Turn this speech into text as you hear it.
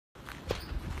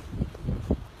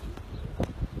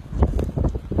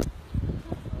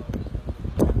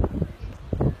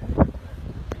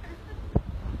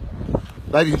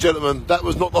Ladies and gentlemen, that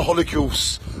was not the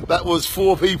Holocaust. That was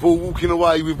 4 people walking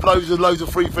away with loads and loads of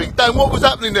free things. Dan, what was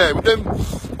happening there? With them,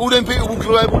 all them people walking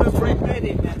away with all them free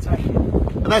things?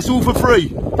 And that's all for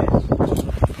free?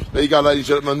 There you go, ladies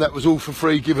and gentlemen. That was all for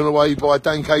free, given away by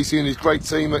Dan Casey and his great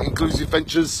team at Inclusive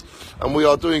Ventures. And we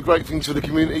are doing great things for the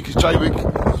community, because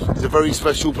Jaywick is a very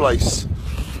special place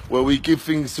where we give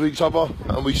things to each other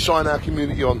and we shine our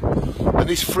community on. And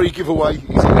this free giveaway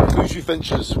is at Inclusive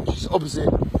Ventures, which is opposite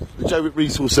the Jaywick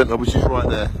Resource Centre, which is right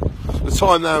there. The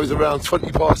time now is around 10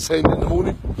 in the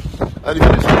morning, and if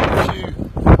you just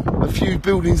look a few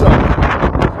buildings up, you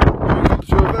come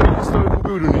to a very historical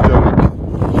building in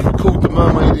Jaywick called the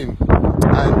Mermaid Inn,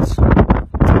 and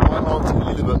my aunt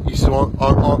Elizabeth used to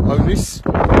own this,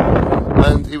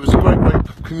 and it was a great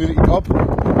community pub.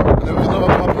 And there was another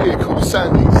pub here called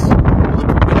Sandy's,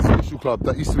 the social club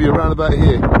that used to be around about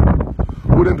here.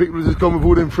 All them people have just gone with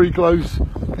all them free clothes.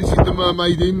 This is the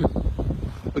Mermaid Inn,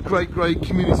 a great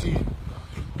community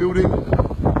building.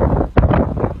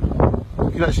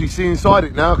 You can actually see inside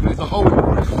it now because it's a hole in the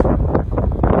roof.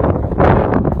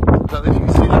 I don't know if you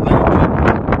can see that, lady.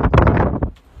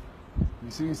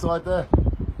 You see inside there?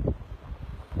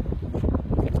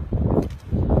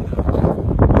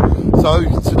 So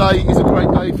today is a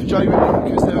great day for Jaywick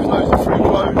because there is loads of free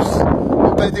clothes,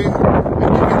 bedding,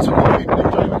 and giving to all people in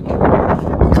Jaywick.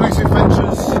 Inclusive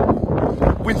Ventures,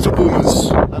 Winter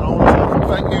Warmers, and I want to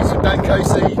thank you to Dan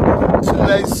Casey, to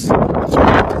Les, and to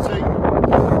the team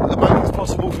that make this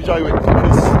possible for Jaywick,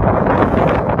 because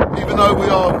even though we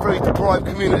are a very deprived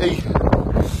community,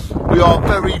 we are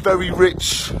very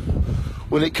rich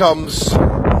when it comes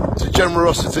to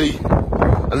generosity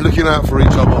and looking out for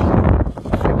each other.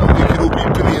 And we can all be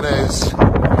billionaires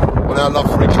on our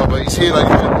love for each other. It's here,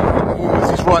 ladies and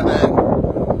gentlemen, it's right there,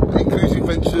 Inclusive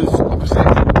Ventures, opposite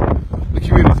the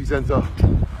community centre.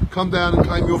 Come down and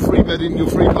claim your free bedding, your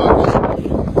free clothes,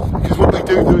 because what we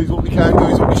do is what we can do,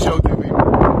 is what we shall do.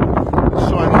 It's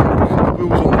shining, the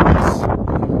wheels on the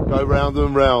wheels go round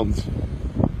and round.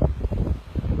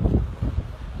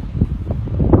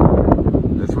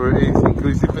 That's where it is,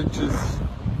 Inclusive Ventures,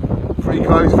 free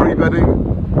clothes, free bedding.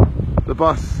 The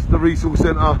bus, the resource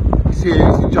centre, it's here,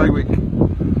 it's in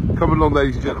Jaywick. Come along,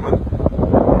 ladies and gentlemen,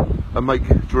 and make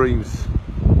dreams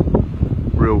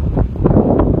real.